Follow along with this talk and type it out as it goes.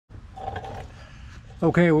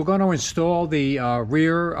Okay, we're going to install the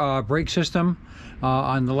rear brake system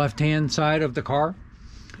on the left-hand side of the car.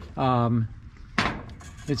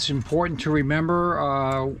 It's important to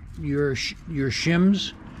remember your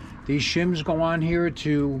shims. These shims go on here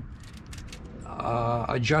to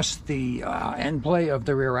adjust the end plate of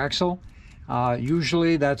the rear axle.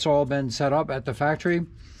 Usually that's all been set up at the factory.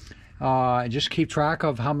 Just keep track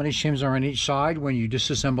of how many shims are on each side when you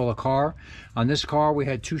disassemble a car. On this car we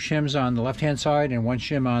had 2 shims on the left hand side and 1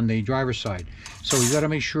 shim on the driver's side. So we've got to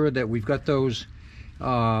make sure that we've got those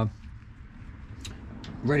ready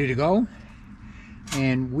to go.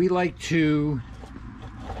 And we like to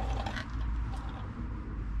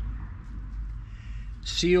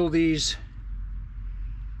seal these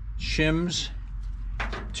shims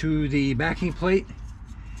to the backing plate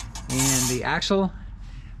and the axle.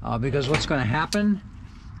 Because what's going to happen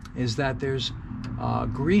is that there's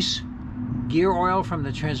grease, gear oil from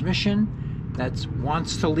the transmission that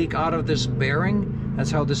wants to leak out of this bearing. That's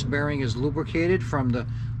how this bearing is lubricated, from the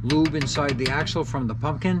lube inside the axle from the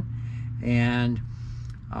pumpkin. And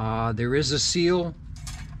there is a seal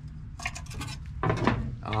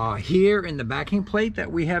here in the backing plate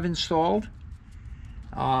that we have installed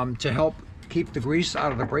to help keep the grease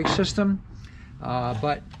out of the brake system.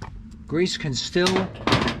 But grease can still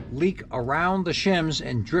leak around the shims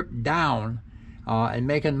and drip down and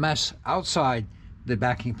make a mess outside the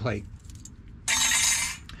backing plate.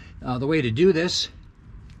 The way to do this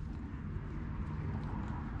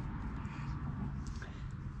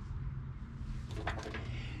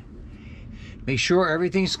make sure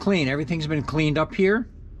everything's clean. Everything's been cleaned up here.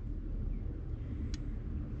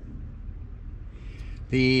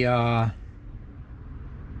 The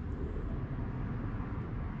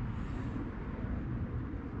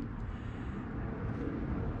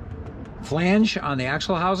flange on the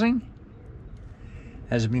axle housing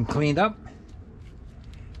has been cleaned up.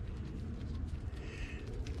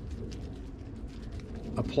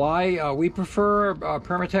 Apply, we prefer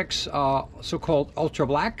Permatex so-called Ultra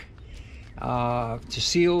Black to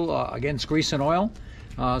seal against grease and oil.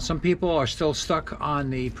 Some people are still stuck on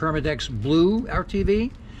the Permatex Blue RTV.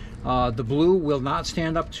 The blue will not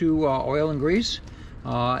stand up to oil and grease,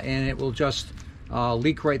 and it will just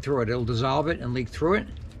leak right through it. It'll dissolve it and leak through it.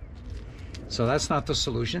 So that's not the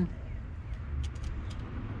solution.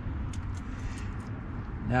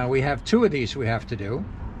 Now we have 2 of these we have to do.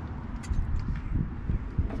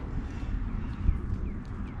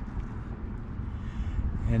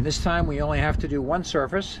 And this time we only have to do 1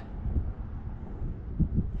 surface,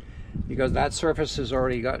 because that surface has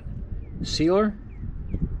already got sealer.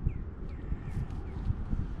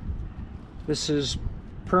 This is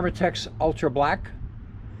Permatex Ultra Black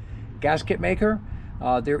gasket maker.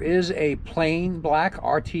 There is a plain black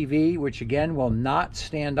RTV, which again will not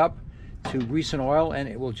stand up to grease and oil, and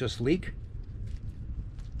it will just leak.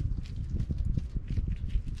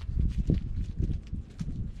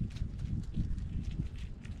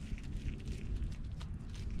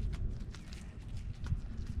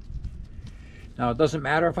 Now it doesn't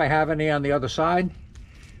matter if I have any on the other side.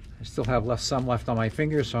 I still have some left on my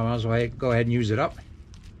fingers, so I might as well go ahead and use it up.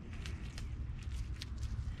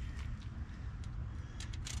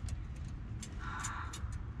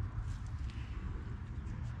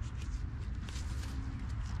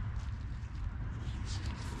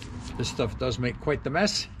 This stuff does make quite the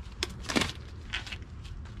mess.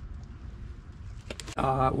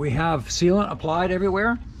 We have sealant applied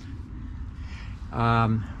everywhere.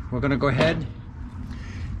 We're going to go ahead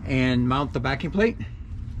and mount the backing plate.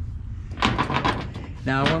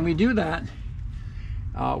 Now when we do that,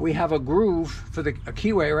 we have a groove for the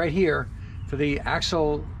keyway right here for the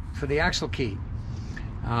axle key.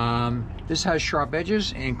 This has sharp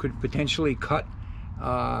edges and could potentially cut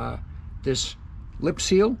this lip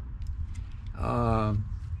seal.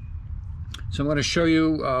 So I'm going to show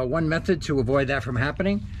you one method to avoid that from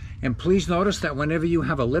happening. And please notice that whenever you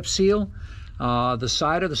have a lip seal, the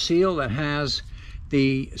side of the seal that has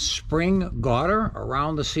the spring garter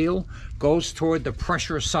around the seal goes toward the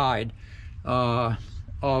pressure side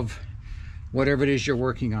of whatever it is you're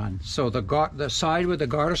working on. So the side with the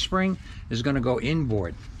garter spring is going to go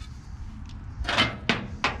inboard.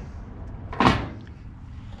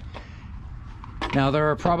 Now there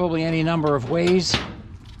are probably any number of ways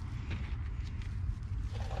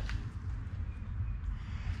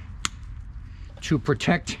to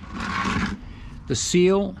protect the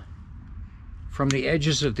seal from the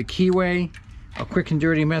edges of the keyway. A quick and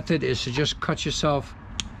dirty method is to just cut yourself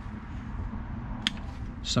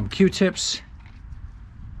some Q-tips.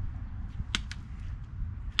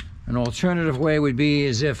 An alternative way would be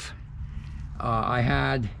as if I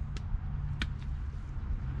had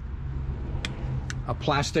a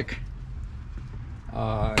plastic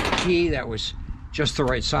key that was just the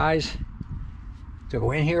right size to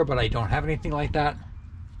go in here, but I don't have anything like that.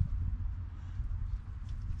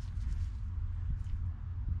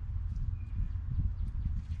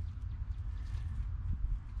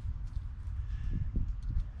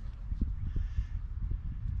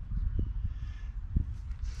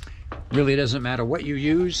 Really doesn't matter what you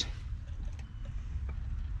use,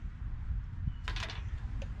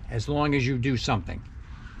 as long as you do something.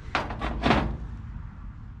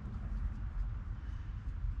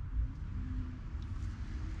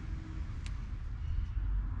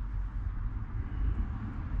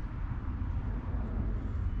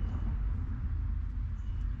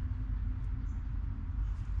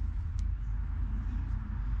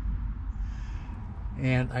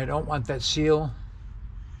 And I don't want that seal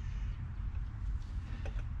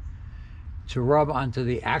to rub onto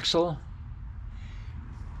the axle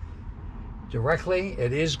directly.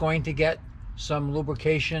 It is going to get some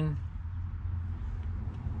lubrication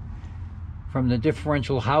from the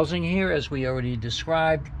differential housing here, as we already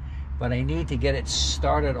described, but I need to get it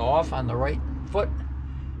started off on the right foot.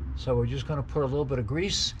 So we're just going to put a little bit of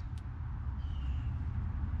grease.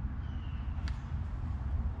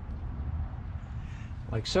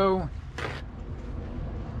 Like so.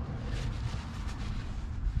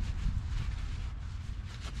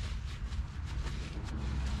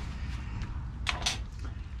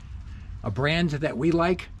 A brand that we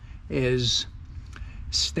like is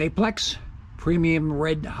Staplex Premium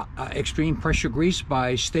Red Extreme Pressure Grease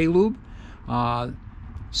by Stay-Lube.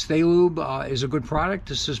 Stay-Lube is a good product.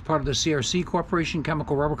 This is part of the CRC Corporation,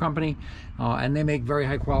 Chemical Rubber Company, and they make very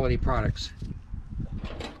high quality products.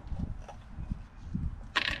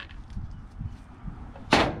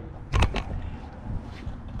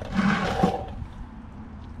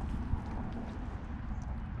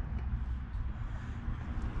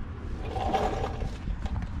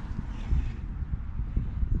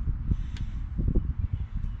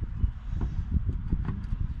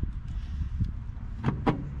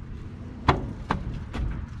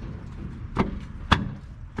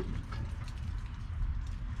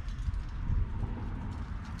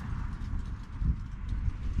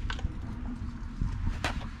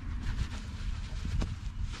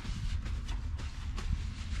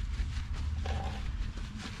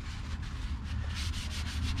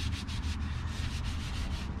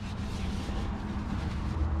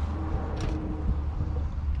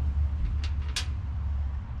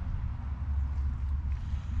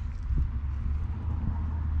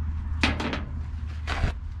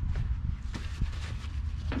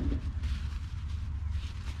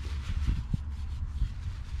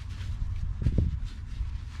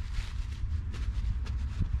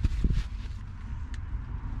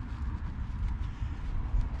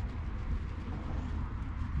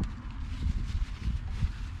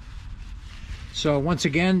 So once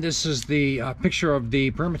again, this is the picture of the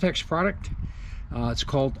Permatex product. It's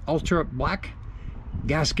called Ultra Black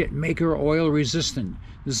Gasket Maker Oil Resistant.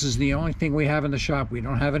 This is the only thing we have in the shop. We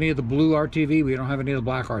don't have any of the blue RTV. We don't have any of the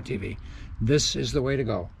black RTV. This is the way to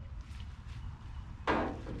go.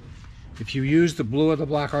 If you use the blue or the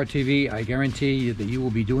black RTV, I guarantee you that you will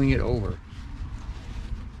be doing it over.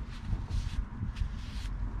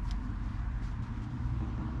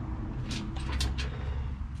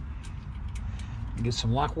 Get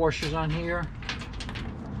some lock washers on here.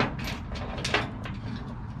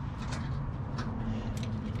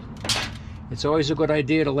 It's always a good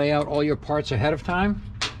idea to lay out all your parts ahead of time.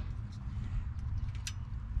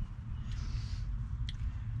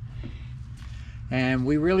 And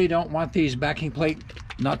we really don't want these backing plate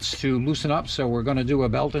nuts to loosen up, so we're going to do a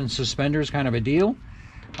belt and suspenders kind of a deal.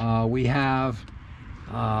 We have,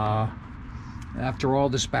 after all,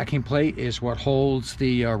 this backing plate is what holds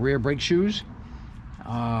the rear brake shoes.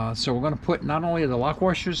 So we're going to put not only the lock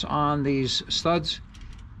washers on these studs,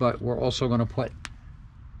 but we're also going to put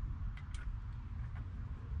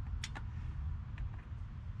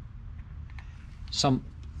some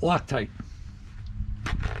Loctite.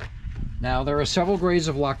 Now there are several grades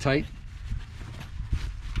of Loctite.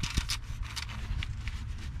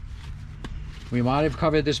 We might have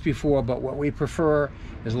covered this before, but what we prefer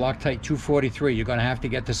is Loctite 243. You're going to have to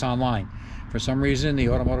get this online. For some reason, the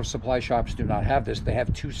automotive supply shops do not have this. They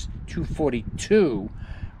have 242,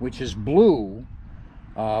 which is blue,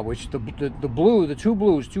 which the two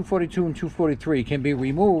blues, 242 and 243, can be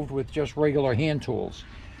removed with just regular hand tools.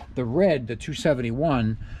 The red, the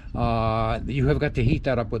 271, you have got to heat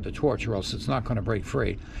that up with the torch or else it's not going to break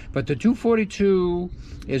free. But the 242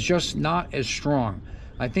 is just not as strong.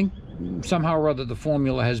 I think somehow or other the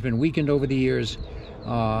formula has been weakened over the years.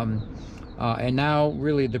 And now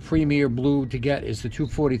really the premier blue to get is the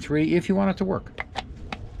 243 if you want it to work.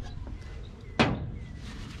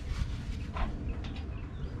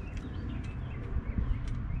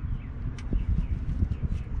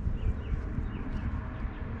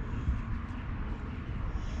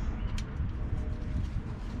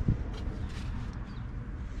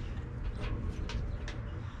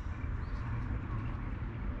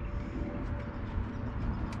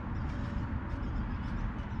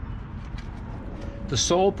 The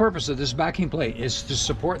sole purpose of this backing plate is to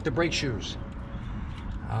support the brake shoes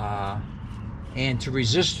and to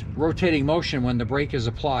resist rotating motion when the brake is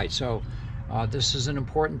applied. So this is an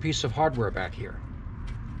important piece of hardware back here.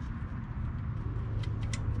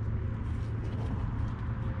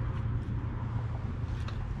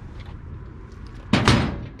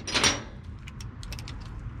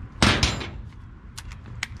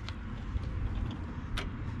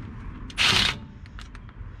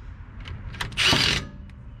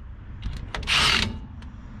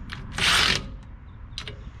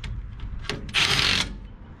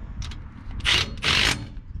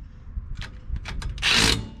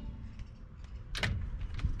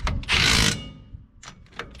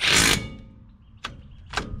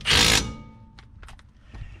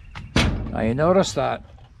 Now you notice that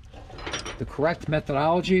the correct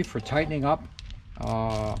methodology for tightening up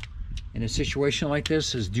in a situation like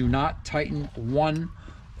this is do not tighten one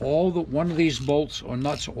of these bolts or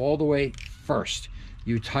nuts all the way first.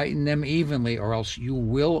 You tighten them evenly or else you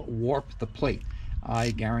will warp the plate.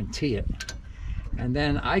 I guarantee it. And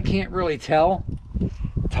then I can't really tell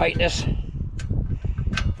tightness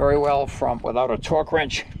very well from without a torque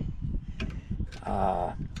wrench.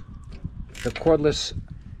 The cordless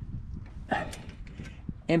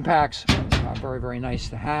impacts are very, very nice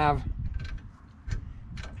to have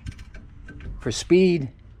for speed,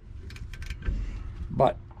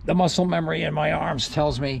 but the muscle memory in my arms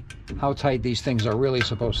tells me how tight these things are really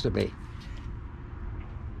supposed to be.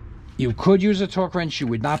 You could use a torque wrench, you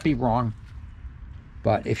would not be wrong,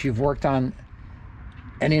 but if you've worked on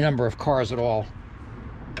any number of cars at all,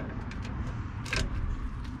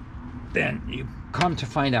 then you come to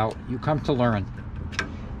find out, you come to learn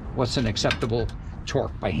what's an acceptable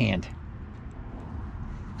torque by hand.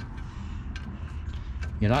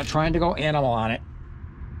 You're not trying to go animal on it.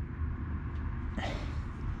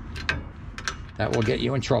 That will get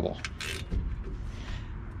you in trouble.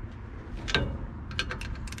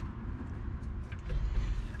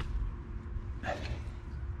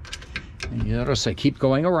 And you notice I keep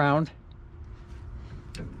going around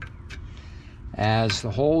as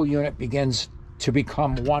the whole unit begins to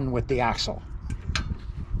become one with the axle.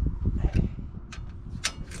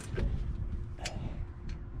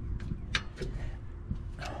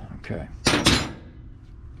 Okay.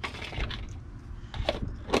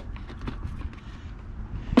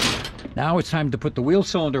 Now it's time to put the wheel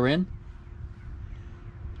cylinder in.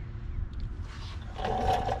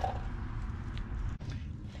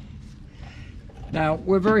 Now,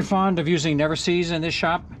 we're very fond of using never sees in this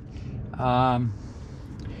shop.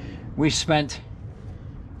 We spent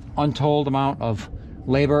untold amount of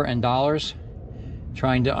labor and dollars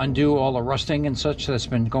trying to undo all the rusting and such that's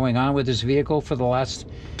been going on with this vehicle for the last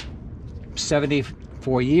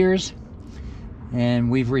 74 years.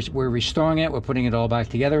 And we're restoring it. We're putting it all back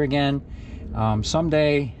together again.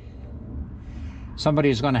 Someday, somebody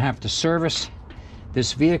is going to have to service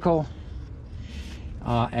this vehicle.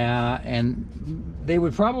 And they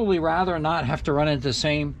would probably rather not have to run into the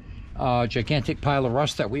same gigantic pile of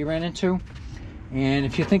rust that we ran into. And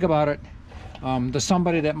if you think about it, the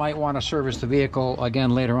somebody that might want to service the vehicle again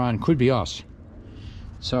later on could be us.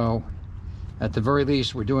 So at the very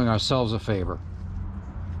least, we're doing ourselves a favor.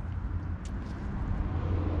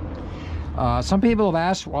 Some people have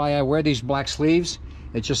asked why I wear these black sleeves.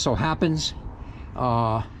 It just so happens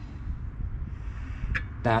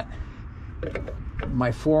that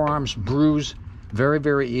my forearms bruise very,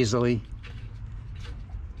 very easily.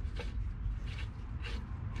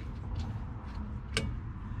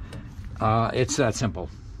 It's that simple.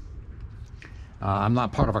 I'm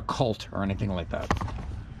not part of a cult or anything like that.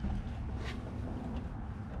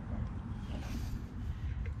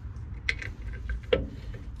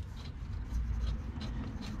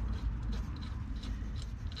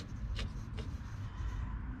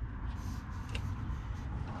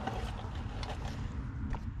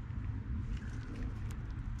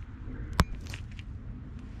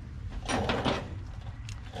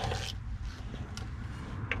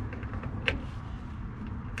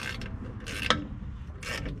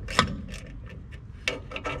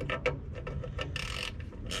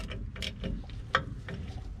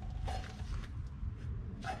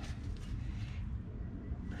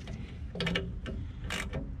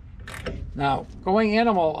 Now, going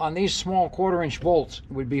animal on these small 1/4-inch bolts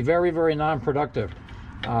would be very, very non-productive,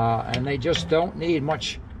 and they just don't need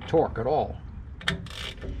much torque at all.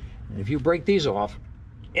 And if you break these off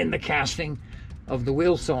in the casting of the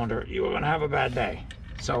wheel cylinder, you're going to have a bad day.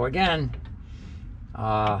 So again,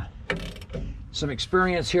 some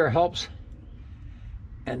experience here helps,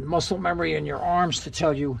 and muscle memory in your arms to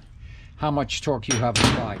tell you how much torque you have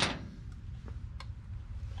applied.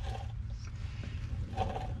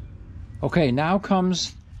 Okay, now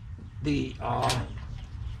comes the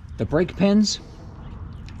brake pins.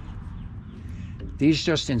 These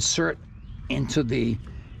just insert into the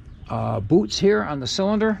boots here on the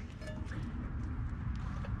cylinder.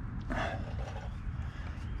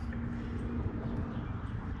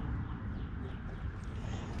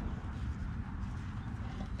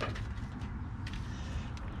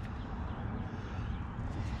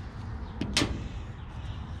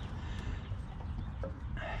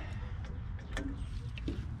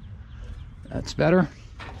 That's better.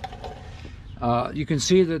 You can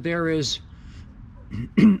see that there is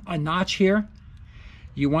a notch here.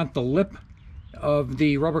 You want the lip of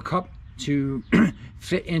the rubber cup to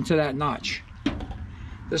fit into that notch.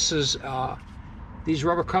 This is these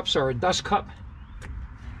rubber cups are a dust cup.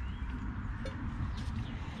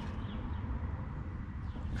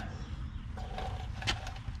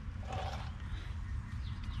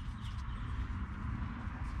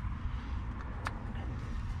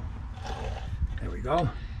 There we go.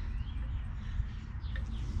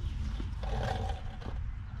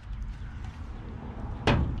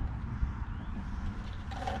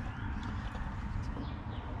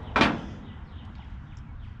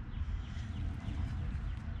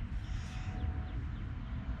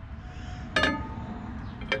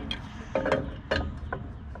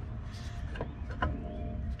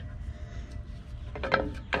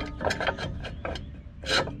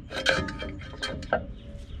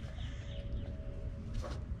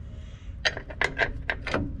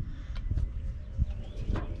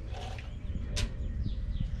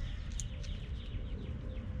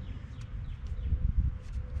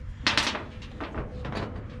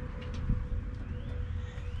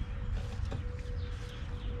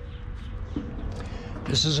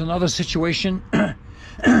 This is another situation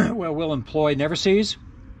where we'll employ never seize.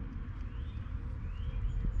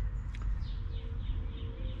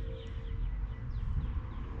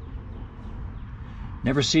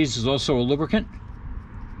 Never seize is also a lubricant.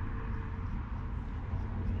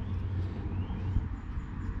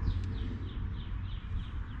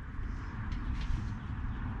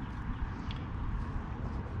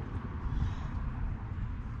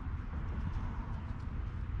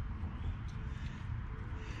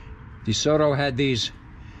 DeSoto had these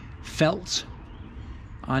felts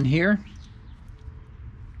on here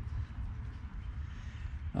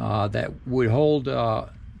that would hold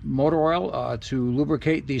motor oil to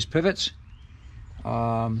lubricate these pivots.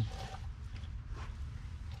 That's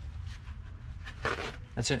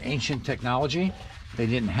an ancient technology. They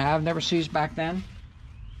didn't have never seize back then.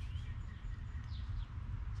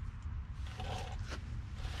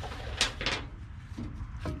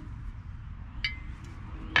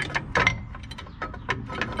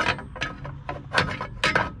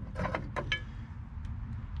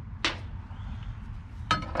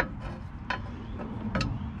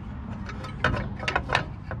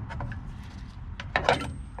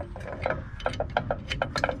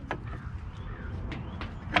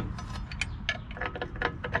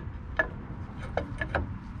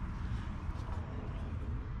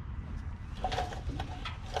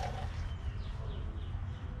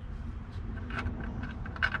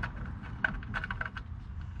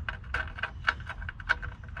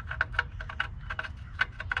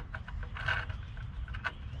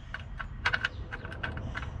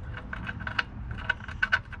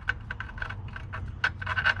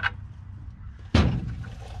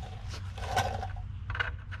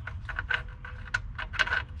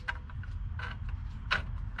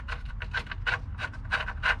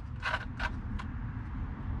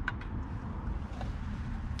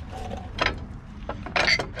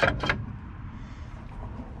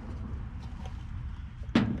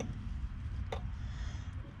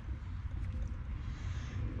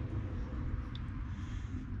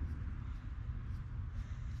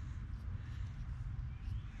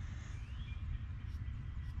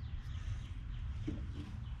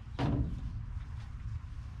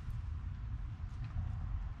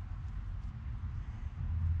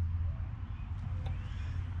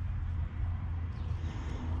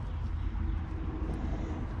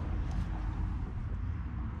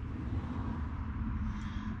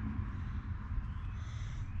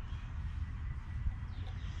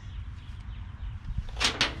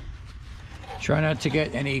 Try not to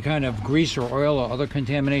get any kind of grease or oil or other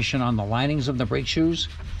contamination on the linings of the brake shoes.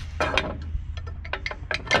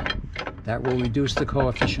 That will reduce the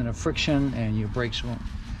coefficient of friction, and your brakes won't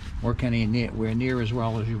work anywhere near as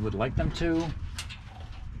well as you would like them to.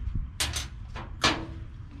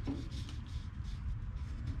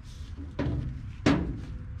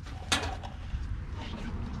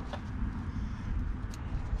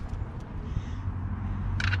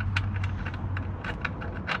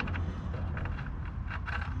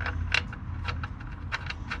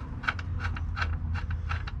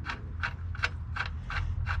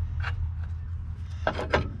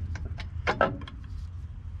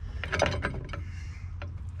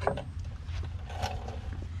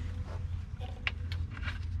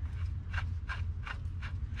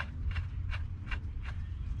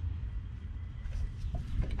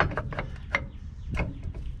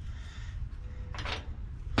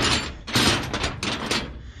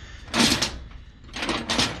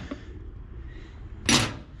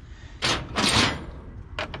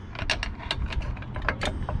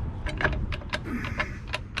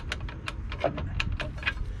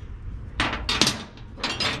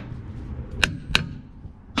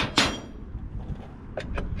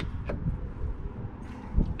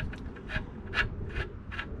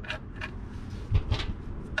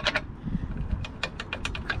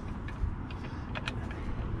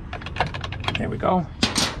 There we go.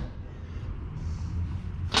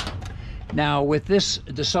 Now with this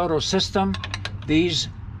DeSoto system, these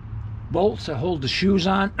bolts that hold the shoes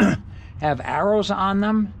on have arrows on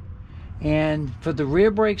them, and for the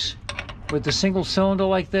rear brakes with the single cylinder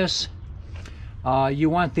like this,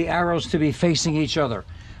 you want the arrows to be facing each other.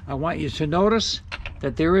 I want you to notice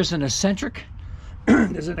that there is an eccentric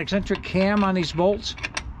there's an eccentric cam on these bolts,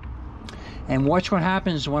 and watch what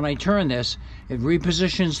happens when I turn this. It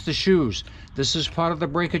repositions the shoes. This is part of the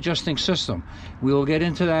brake adjusting system. We will get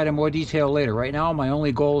into that in more detail later. Right now, my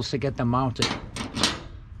only goal is to get them mounted.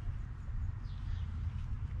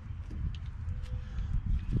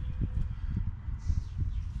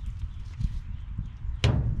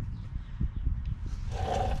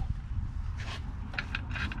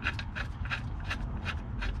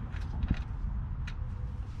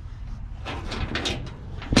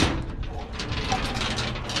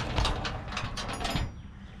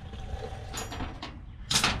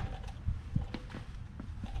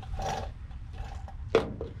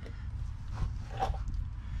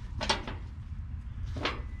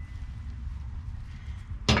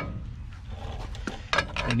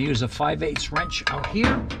 And use a 5/8 wrench out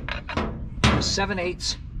here, and a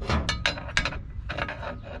 7/8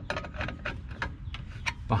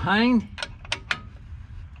 behind.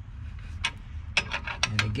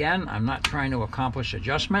 And again, I'm not trying to accomplish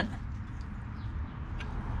adjustment.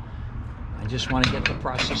 I just want to get the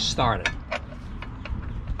process started.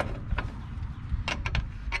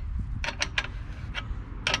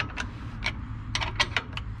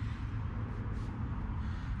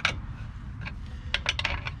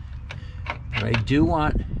 I do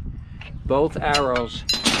want both arrows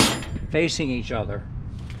facing each other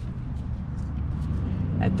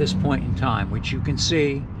at this point in time, which you can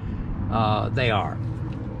see they are.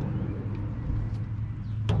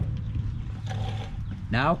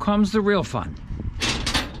 Now comes the real fun.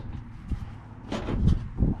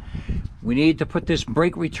 We need to put this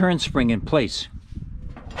brake return spring in place.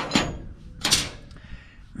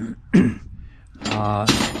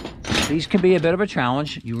 These can be a bit of a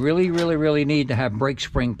challenge. You really need to have brake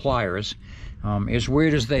spring pliers. As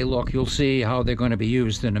weird as they look, you'll see how they're going to be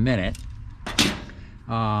used in a minute.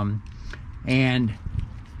 And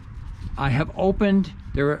I have opened,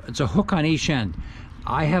 it's a hook on each end.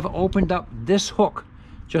 I have opened up this hook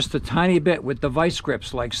just a tiny bit with the vice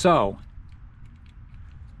grips, like so,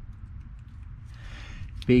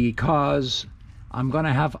 because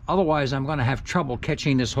otherwise I'm going to have trouble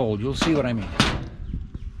catching this hold. You'll see what I mean.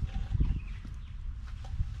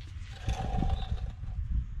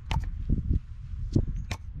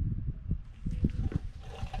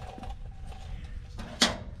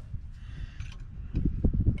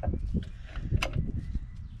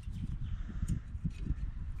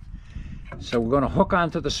 So we're going to hook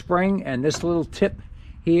onto the spring, and this little tip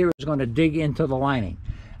here is going to dig into the lining.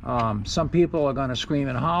 Some people are going to scream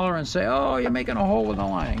and holler and say, oh, you're making a hole in the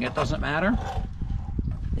lining. It doesn't matter.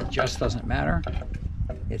 It just doesn't matter.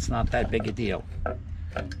 It's not that big a deal.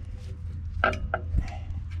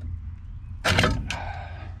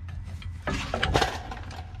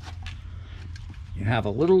 You have a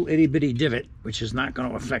little itty bitty divot, which is not going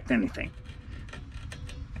to affect anything.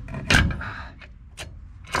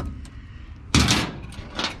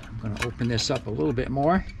 I'm going to open this up a little bit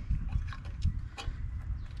more.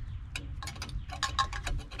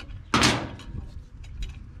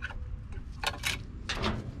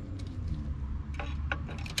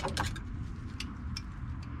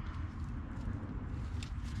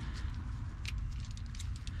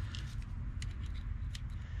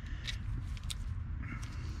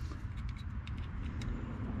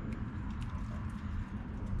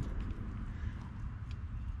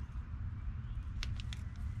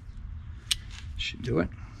 Should do it.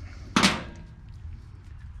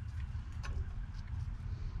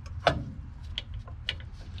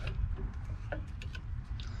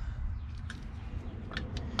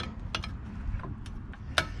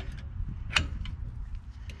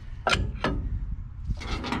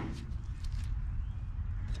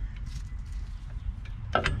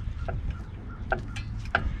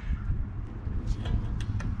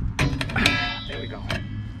 There we go.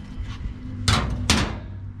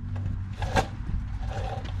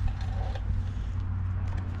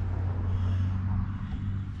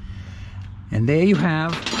 And there you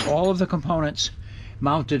have all of the components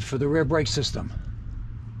mounted for the rear brake system.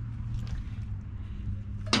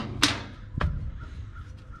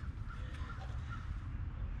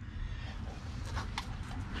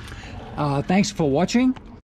 Thanks for watching.